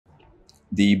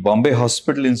The Bombay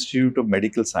Hospital Institute of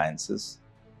Medical Sciences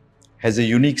has a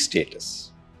unique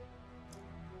status.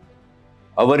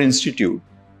 Our institute,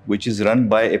 which is run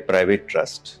by a private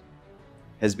trust,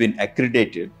 has been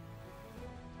accredited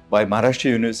by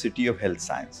Maharashtra University of Health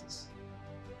Sciences.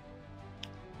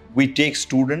 We take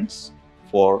students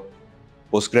for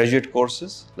postgraduate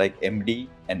courses like MD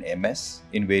and MS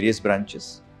in various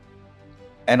branches,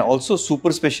 and also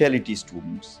super specialty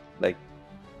students like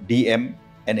DM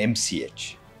and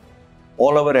MCH.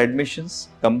 All our admissions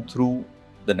come through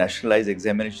the nationalized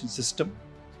examination system,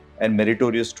 and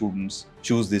meritorious students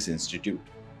choose this institute.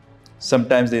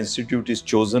 Sometimes the institute is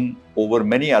chosen over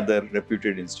many other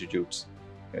reputed institutes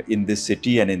in this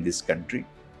city and in this country.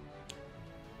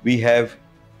 We have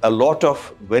a lot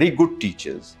of very good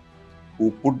teachers who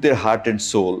put their heart and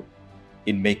soul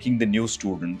in making the new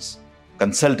students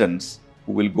consultants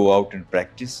who will go out and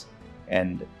practice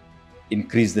and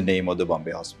increase the name of the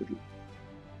Bombay Hospital.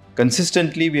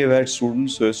 Consistently, we have had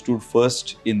students who have stood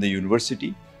first in the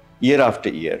university year after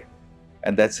year,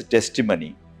 and that's a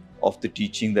testimony of the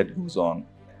teaching that goes on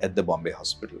at the Bombay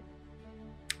Hospital.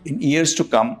 In years to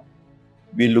come,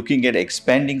 we're looking at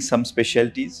expanding some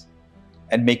specialties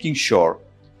and making sure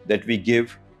that we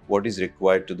give what is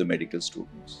required to the medical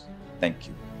students. Thank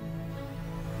you.